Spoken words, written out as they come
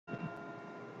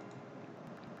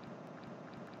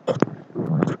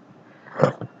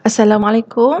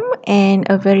Assalamualaikum and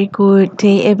a very good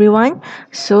day everyone.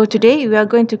 So today we are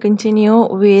going to continue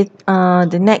with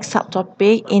the next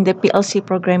subtopic in the PLC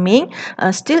programming,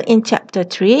 still in chapter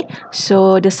 3.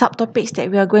 So the subtopics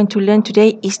that we are going to learn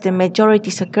today is the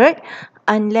majority circuit,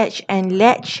 unlatch and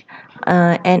latch,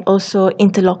 and also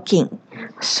interlocking.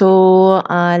 So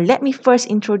let me first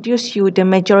introduce you the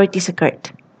majority circuit.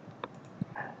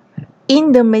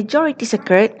 In the majority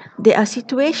circuit, there are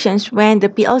situations when the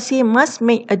PLC must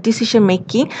make a decision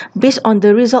making based on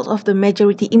the results of the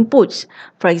majority inputs.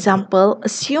 For example,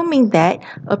 assuming that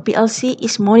a PLC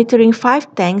is monitoring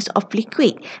 5 tanks of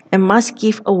liquid and must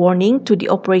give a warning to the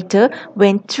operator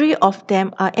when 3 of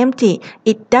them are empty.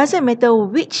 It doesn't matter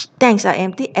which tanks are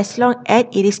empty as long as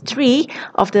it is 3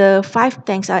 of the 5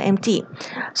 tanks are empty.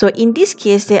 So in this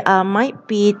case, there might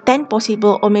be 10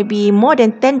 possible or maybe more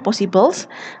than 10 possibles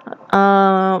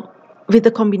with the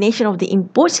combination of the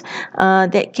inputs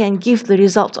that can give the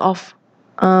results of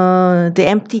the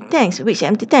empty tanks. Which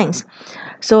empty tanks?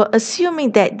 So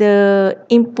assuming that the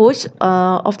inputs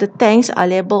of the tanks are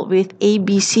labeled with A,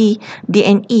 B, C, D,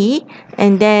 and E,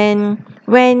 and then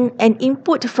when an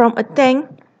input from a tank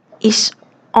is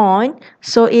on,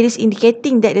 so it is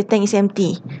indicating that the tank is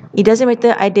empty. It doesn't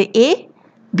matter either A,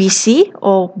 B, C,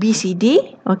 or B, C,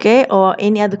 D, okay, or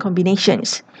any other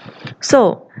combinations.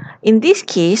 So, in this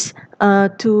case,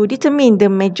 to determine the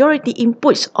majority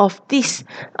inputs of this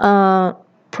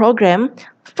program,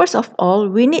 first of all,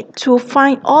 we need to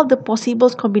find all the possible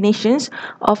combinations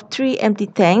of 3 empty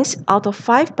tanks out of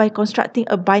 5 by constructing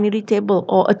a binary table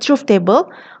or a truth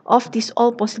table of this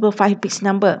all possible 5 bits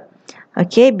number.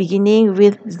 Okay, beginning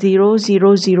with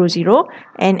 0000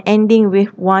 and ending with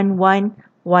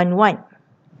 1111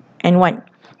 and 1.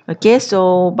 Okay,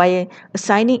 so by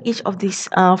assigning each of these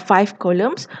 5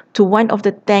 columns to one of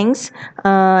the tanks,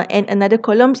 and another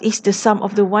column is the sum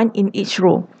of the one in each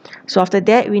row. So after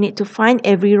that, we need to find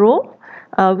every row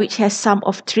which has sum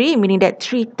of 3, meaning that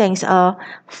 3 tanks are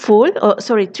full,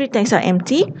 3 tanks are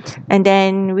empty, and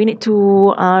then we need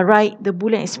to write the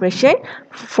Boolean expression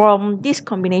from this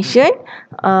combination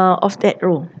of that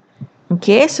row.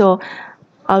 Okay, so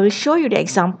I will show you the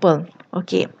example.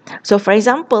 Okay, so for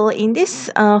example, in this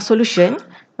solution,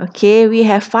 okay, we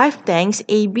have 5 tanks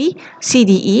A, B, C,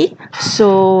 D, E.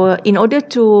 So in order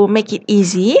to make it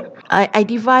easy, I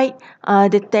divide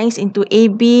the tanks into A,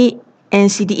 B,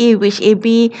 and C, D, E, which A,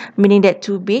 B meaning that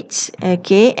 2 bits,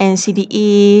 okay, and C, D,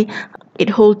 E it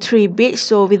holds 3 bits.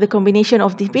 So with the combination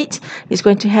of the bits, it's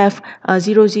going to have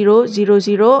 0000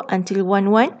 until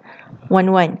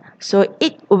 1111. So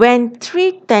when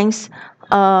 3 tanks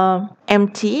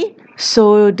empty,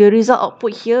 so the result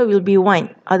output here will be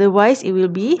 1, otherwise it will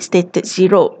be stated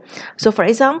 0. So for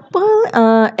example,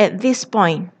 at this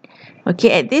point,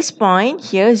 okay, at this point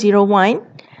here 01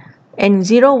 and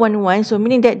 011, so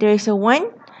meaning that there is a 1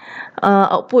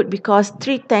 output because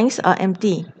 3 tanks are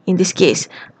empty in this case.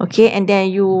 Okay, and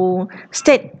then you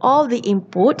state all the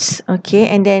inputs. Okay,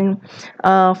 and then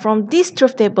from this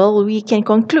truth table we can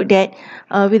conclude that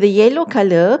with the yellow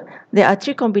color there are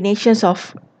 3 combinations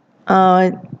of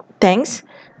tanks,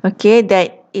 okay,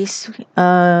 that is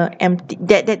empty,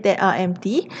 that are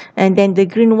empty, and then the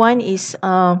green one is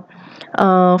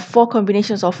 4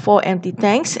 combinations of 4 empty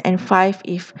tanks, and 5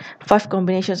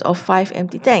 combinations of 5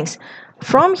 empty tanks.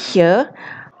 From here,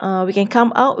 we can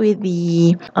come out with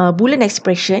the Boolean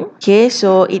expression. Okay,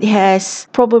 so it has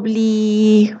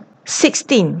probably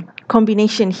 16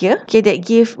 combination here, okay, that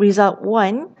give result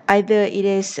 1. Either it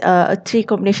is a 3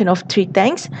 combination of 3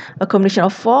 tanks, a combination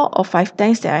of 4 or 5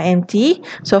 tanks that are empty.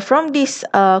 So from this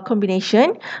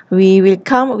combination, we will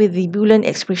come with the Boolean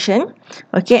expression.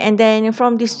 Okay, and then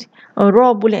from this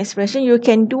raw Boolean expression, you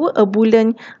can do a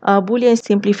Boolean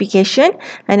simplification,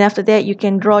 and after that you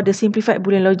can draw the simplified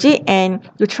Boolean logic and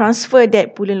you transfer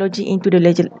that Boolean logic into the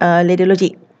ladder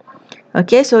logic.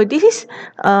 Okay, so this is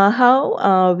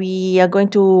how we are going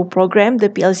to program the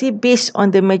PLC based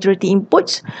on the majority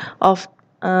inputs of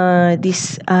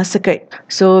this circuit.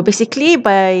 So basically,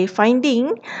 by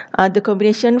finding the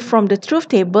combination from the truth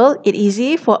table, it's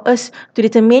easy for us to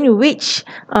determine which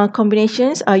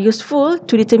combinations are useful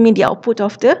to determine the output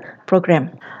of the program.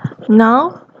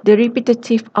 Now, the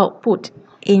repetitive output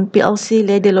in PLC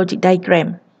ladder logic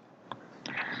diagram.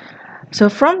 So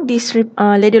from this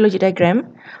ladder logic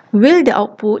diagram, will the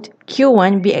output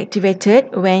Q1 be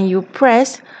activated when you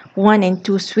press 1 and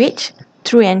 2 switch,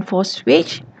 3 and 4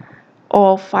 switch,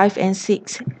 or 5 and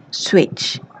 6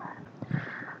 switch?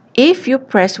 If you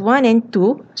press 1 and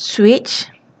 2 switch,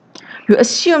 you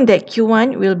assume that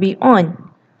Q1 will be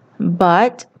on.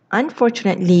 But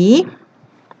unfortunately,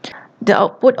 the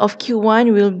output of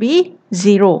Q1 will be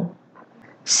 0.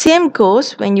 Same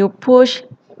goes when you push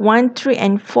 1, 3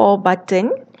 and 4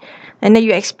 button, and then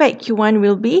you expect Q1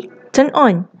 will be turned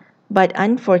on. But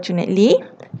unfortunately,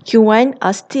 Q1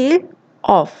 are still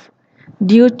off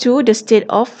due to the state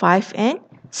of 5 and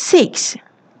 6.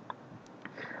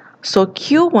 So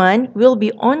Q1 will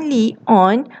be only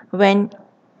on when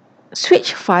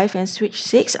switch 5 and switch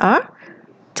 6 are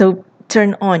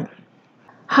turned on.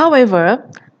 However,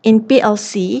 in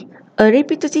PLC, a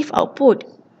repetitive output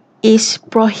is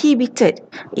prohibited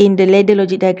in the ladder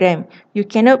logic diagram. You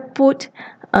cannot put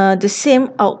the same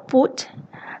output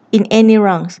in any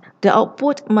rungs. The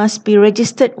output must be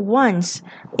registered once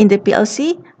in the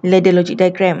PLC ladder logic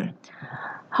diagram.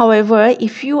 However,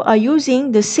 if you are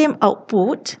using the same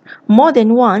output more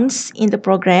than once in the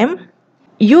program,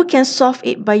 you can solve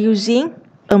it by using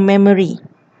a memory.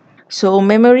 So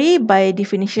memory by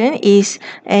definition is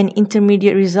an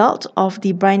intermediate result of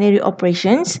the binary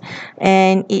operations,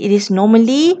 and it is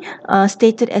normally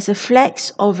stated as a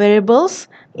flags or variables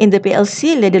in the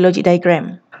PLC ladder logic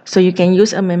diagram. So you can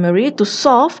use a memory to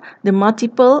solve the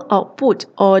multiple output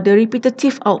or the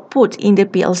repetitive output in the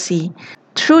PLC.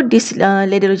 Through this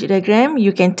ladder logic diagram,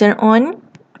 you can turn on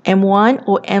M1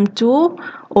 or M2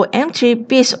 or M3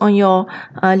 based on your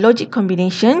logic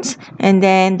combinations, and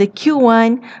then the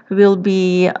Q1 will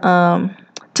be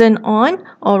turned on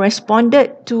or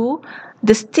responded to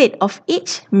the state of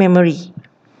each memory.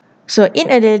 So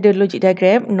in a ladder logic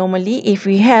diagram, normally if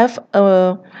we have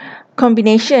a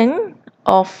combination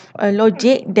of a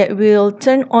logic that will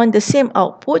turn on the same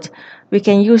output, we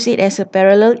can use it as a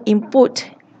parallel input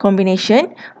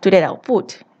combination to that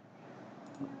output.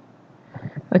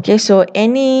 Okay, so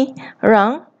any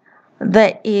rung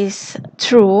that is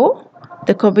true,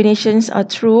 the combinations are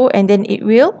true, and then it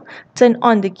will turn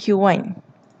on the Q1.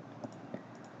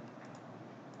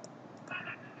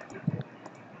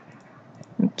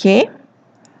 Okay.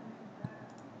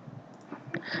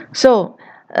 So,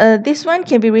 this one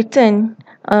can be written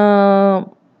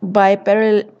by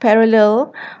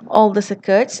parallel all the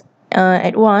circuits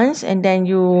at once, and then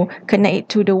you connect it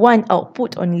to the one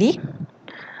output only,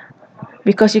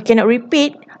 because you cannot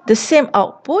repeat the same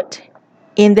output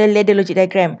in the ladder logic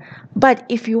diagram. But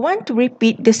if you want to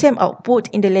repeat the same output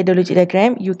in the ladder logic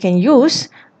diagram, you can use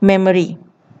memory.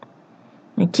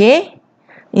 Okay.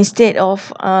 Instead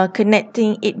of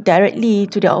connecting it directly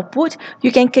to the output,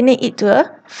 you can connect it to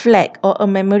a flag or a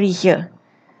memory here.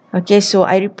 Okay, so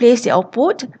I replace the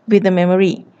output with the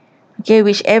memory. Okay,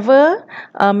 whichever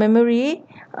memory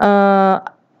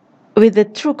with the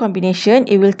true combination,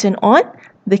 it will turn on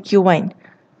the Q1.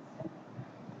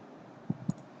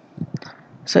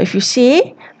 So if you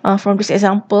see from this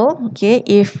example, okay,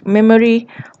 if memory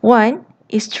 1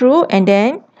 is true, and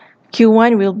then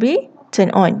Q1 will be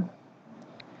turned on.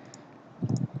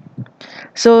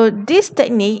 So this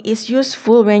technique is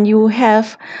useful when you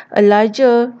have a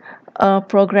larger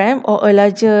program or a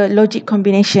larger logic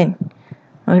combination.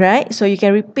 Alright, so you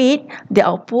can repeat the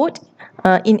output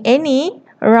in any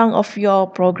rung of your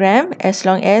program as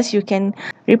long as you can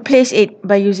replace it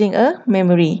by using a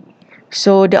memory.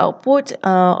 So the output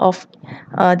of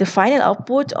the final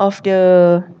output of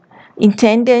the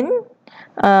intended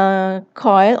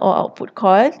coil or output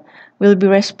coil will be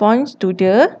response to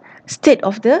the state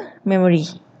of the memory.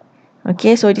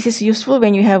 Okay, so this is useful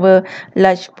when you have a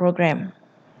large program.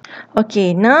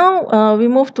 Okay, now we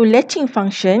move to latching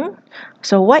function.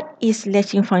 So what is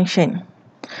latching function?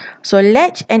 So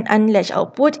latch and unlatch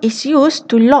output is used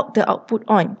to lock the output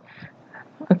on.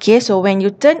 Okay, so when you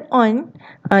turn on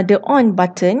the on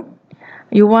button,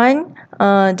 you want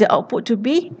the output to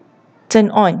be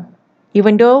turned on,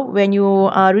 even though when you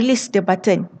release the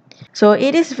button. So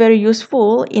it is very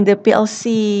useful in the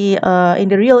PLC, in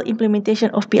the real implementation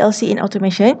of PLC in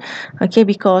automation, okay,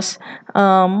 because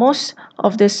most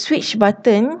of the switch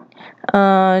button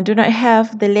do not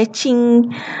have the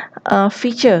latching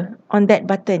feature on that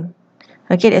button.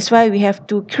 Okay, that's why we have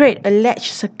to create a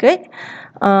latch circuit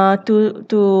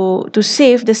to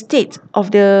save the state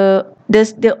of the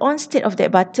on state of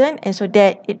that button, and so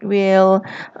that it will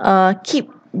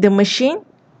keep the machine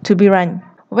to be run.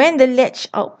 When the latch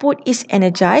output is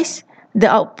energized,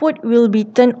 the output will be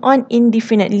turned on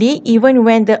indefinitely even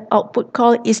when the output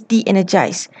coil is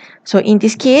de-energized. So in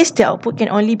this case, the output can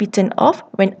only be turned off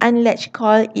when unlatched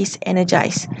coil is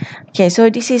energized. Okay, so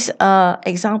this is an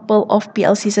example of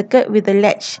PLC circuit with the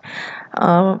latch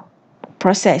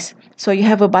process. So you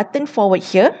have a button forward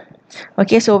here.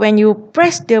 Okay, so when you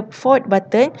press the forward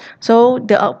button, so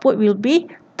the output will be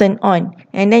turned on,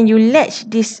 and then you latch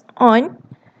this on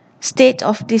state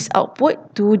of this output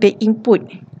to the input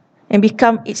and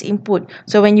become its input.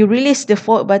 So when you release the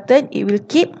forward button, it will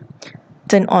keep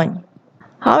turn on.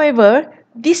 However,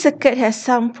 this circuit has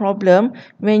some problem.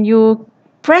 When you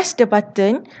press the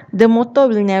button, the motor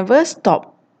will never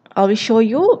stop. I will show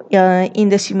you in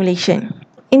the simulation.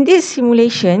 In this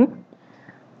simulation,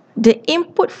 the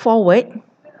input forward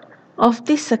of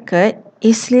this circuit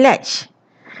is latched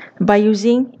by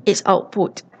using its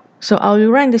output. So I will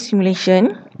run the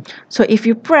simulation. So if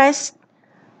you press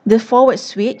the forward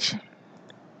switch,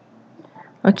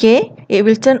 okay, it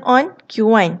will turn on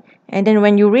Q1. And then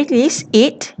when you release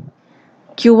it,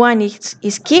 Q1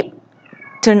 is keep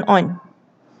turn on.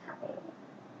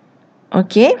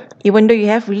 Okay, even though you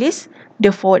have released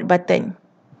the forward button.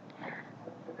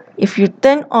 If you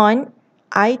turn on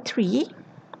I3,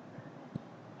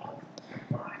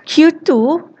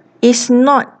 Q2 is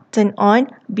not turned on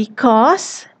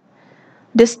because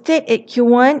the state at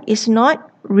Q1 is not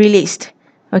released.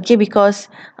 Okay, because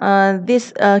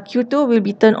this Q2 will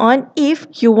be turned on if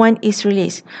Q1 is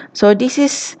released. So this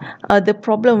is the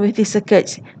problem with these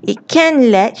circuits. It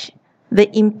can latch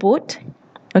the input.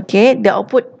 Okay, the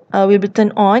output will be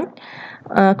turned on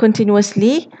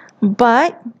continuously,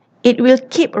 but it will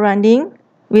keep running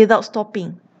without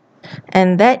stopping.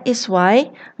 And that is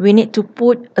why we need to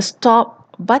put a stop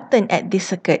button at this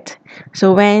circuit.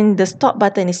 So when the stop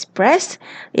button is pressed,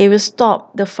 it will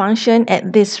stop the function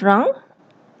at this rung.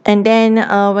 And then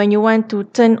when you want to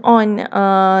turn on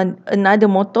another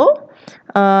motor,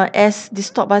 as the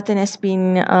stop button has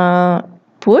been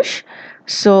pushed,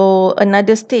 so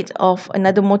another state of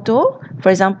another motor, for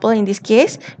example, in this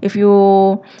case, if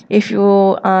you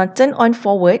turn on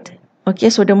forward,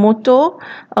 okay, so the motor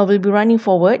will be running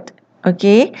forward,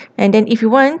 okay, and then if you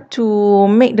want to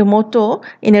make the motor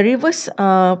in a reverse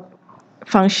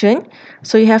function,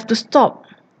 so you have to stop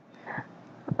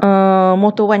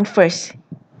motor 1 first.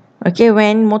 Okay,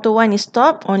 when motor 1 is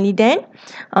stopped, only then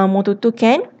motor 2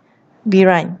 can be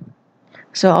run.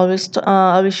 So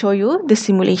I will show you the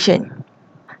simulation.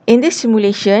 In this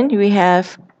simulation, we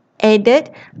have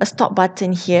added a stop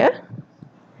button here.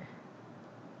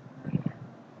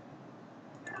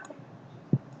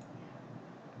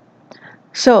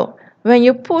 So when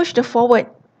you push the forward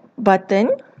button,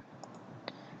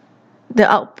 the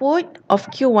output of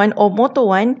Q1 or motor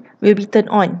 1 will be turned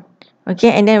on.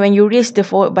 Okay, and then when you release the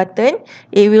forward button,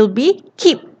 it will be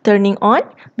keep turning on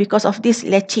because of this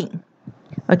latching.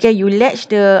 Okay, you latch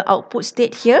the output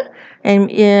state here and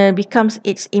becomes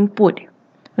its input.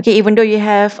 Okay, even though you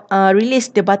have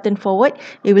released the button forward,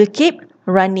 it will keep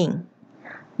running.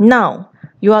 Now,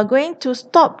 you are going to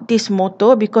stop this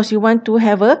motor because you want to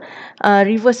have a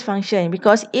reverse function.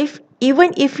 Because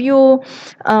even if you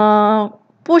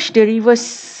push the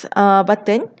reverse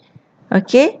button,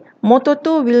 okay, motor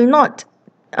 2 will not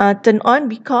turn on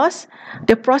because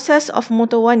the process of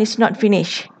motor 1 is not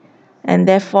finished. And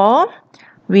therefore,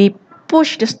 we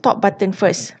push the stop button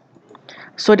first.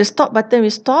 So the stop button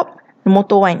will stop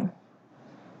motor 1.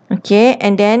 Okay,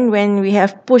 and then when we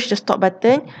have pushed the stop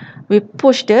button, we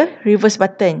push the reverse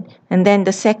button. And then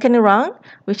the second rung,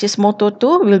 which is motor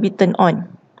 2, will be turned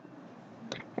on.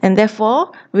 And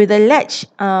therefore, with the latch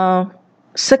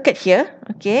circuit here,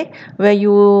 okay, where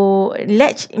you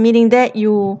latch, meaning that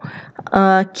you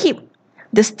keep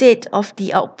the state of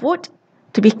the output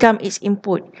to become its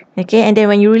input. Okay, and then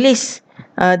when you release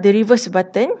the reverse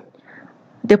button,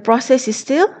 the process is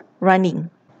still running.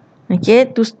 Okay,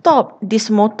 to stop this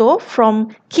motor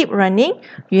from keep running,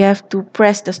 you have to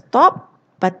press the stop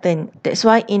button. That's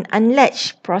why in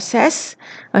unlatch process,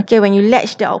 okay, when you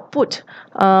latch the output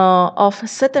of a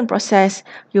certain process,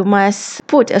 you must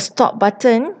put a stop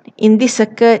button in this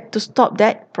circuit to stop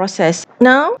that process.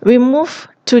 Now we move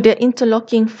to the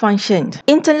interlocking function.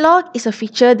 Interlock is a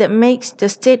feature that makes the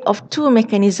state of two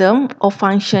mechanisms or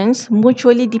functions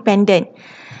mutually dependent.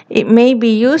 It may be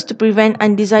used to prevent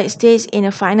undesired states in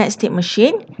a finite state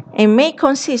machine and may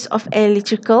consist of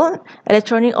electrical,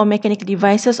 electronic or mechanical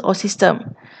devices or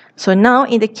system. So now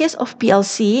in the case of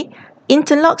PLC,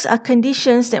 interlocks are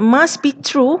conditions that must be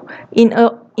true in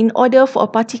order for a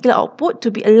particular output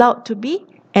to be allowed to be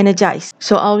energized.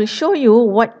 So I will show you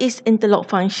what is interlock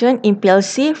function in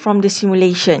PLC from the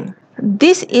simulation.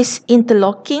 This is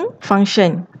interlocking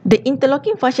function. The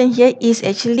interlocking function here is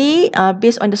actually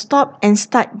based on the stop and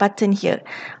start button here.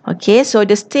 Okay, so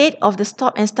the state of the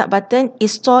stop and start button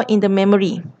is stored in the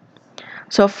memory.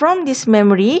 So from this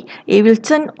memory, it will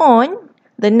turn on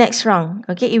the next rung.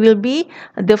 Okay, it will be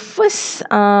the first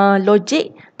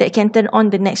logic that can turn on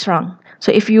the next rung.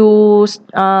 So if you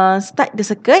start the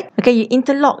circuit, okay, you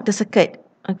interlock the circuit.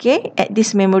 Okay, at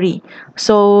this memory.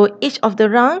 So each of the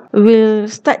rung will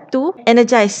start to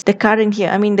energize the current here.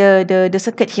 I mean the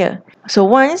circuit here. So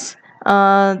once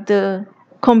the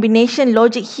combination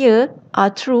logic here are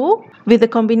true with the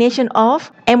combination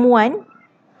of M1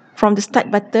 from the start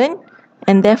button,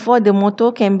 and therefore the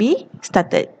motor can be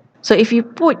started. So if you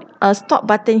put a stop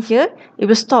button here, it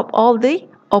will stop all the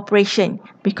operation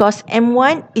because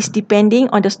M1 is depending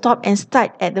on the stop and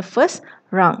start at the first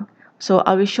rung. So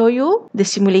I will show you the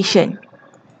simulation.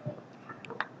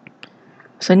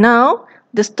 So now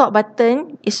the stop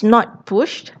button is not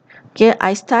pushed. Okay,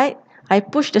 I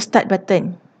push the start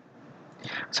button.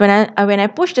 So when I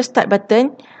push the start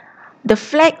button, the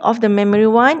flag of the memory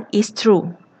 1 is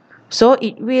true. So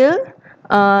it will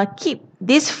keep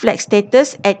this flag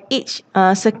status at each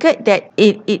circuit that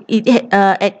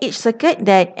at each circuit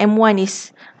that M1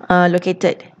 is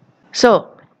located.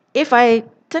 So if I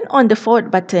turn on the forward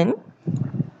button,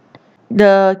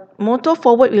 the motor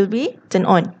forward will be turned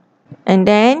on. And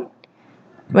then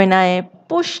when I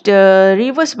push the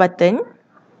reverse button,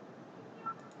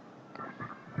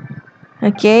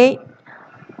 okay,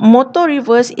 motor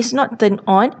reverse is not turned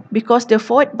on because the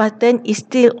forward button is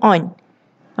still on.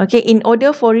 Okay, in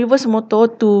order for reverse motor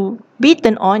to be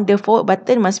turned on, the forward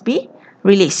button must be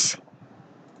released.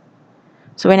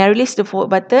 So when I release the forward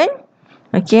button,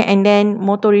 okay, and then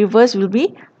motor reverse will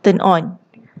be turned on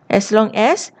as long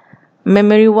as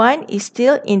memory 1 is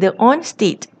still in the on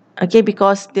state. Okay,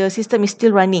 because the system is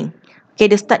still running. Okay,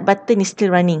 the start button is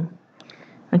still running.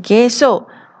 Okay, so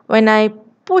when I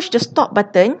push the stop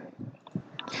button,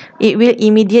 it will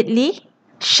immediately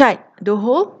shut the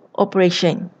whole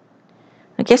operation.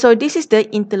 Okay, so this is the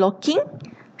interlocking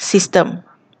system.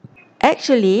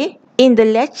 Actually, in the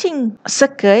latching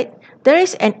circuit, there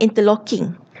is an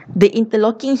interlocking. The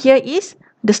interlocking here is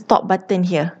the stop button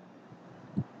here.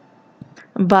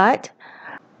 But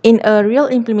in a real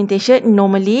implementation,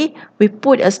 normally we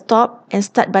put a stop and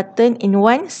start button in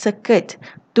one circuit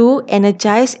to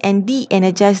energize and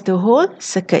de-energize the whole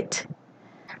circuit.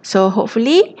 So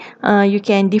hopefully you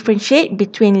can differentiate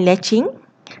between latching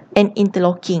and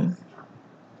interlocking.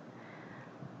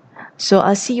 So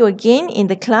I'll see you again in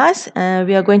the class.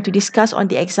 We are going to discuss on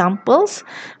the examples,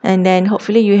 and then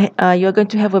hopefully you're going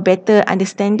to have a better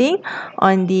understanding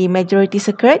on the majority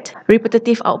circuit,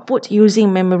 repetitive output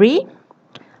using memory,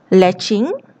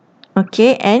 latching,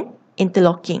 okay, and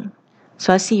interlocking.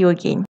 So I'll see you again.